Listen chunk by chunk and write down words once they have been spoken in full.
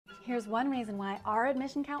Here's one reason why our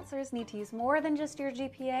admission counselors need to use more than just your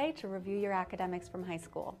GPA to review your academics from high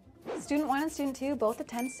school. Student 1 and Student 2 both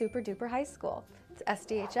attend Super Duper High School.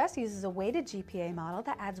 SDHS uses a weighted GPA model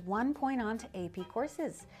that adds 1 point on to AP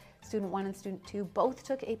courses. Student 1 and Student 2 both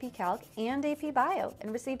took AP Calc and AP Bio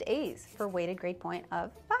and received A's for a weighted grade point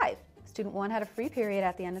of 5. Student 1 had a free period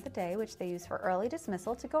at the end of the day, which they used for early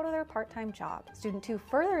dismissal to go to their part-time job. Student 2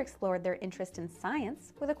 further explored their interest in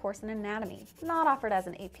science with a course in anatomy, not offered as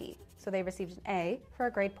an AP, so they received an A for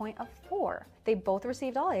a grade point of 4. They both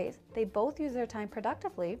received all A's, they both used their time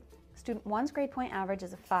productively. Student 1's grade point average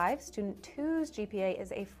is a 5, Student 2's GPA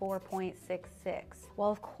is a 4.66.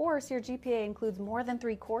 While of course your GPA includes more than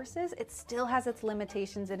 3 courses, it still has its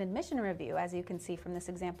limitations in admission review, as you can see from this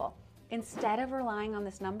example. Instead of relying on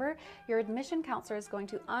this number, your admission counselor is going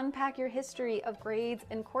to unpack your history of grades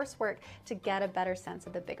and coursework to get a better sense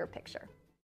of the bigger picture.